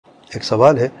एक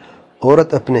सवाल है,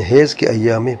 औरत अपने हैज़ के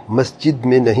अय्याम में मस्जिद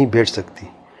में नहीं बैठ सकती,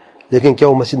 लेकिन क्या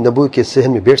वो मस्जिद नबवी के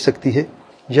सहन में बैठ सकती है?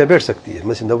 यह बैठ सकती है।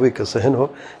 मस्जिद नबवी का सहन हो,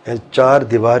 यानी 4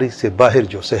 दीवारी से बाहर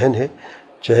जो सहन है,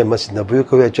 चाहे मस्जिद नबवी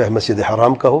का हो या चाहे मस्जिद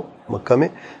हराम का हो मक्का में,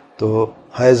 तो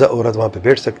हाइज़ा औरत वहाँ पे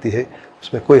बैठ सकती है,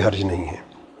 उसमें कोई हर्ज नहीं है।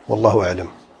 वल्लाहु आलम।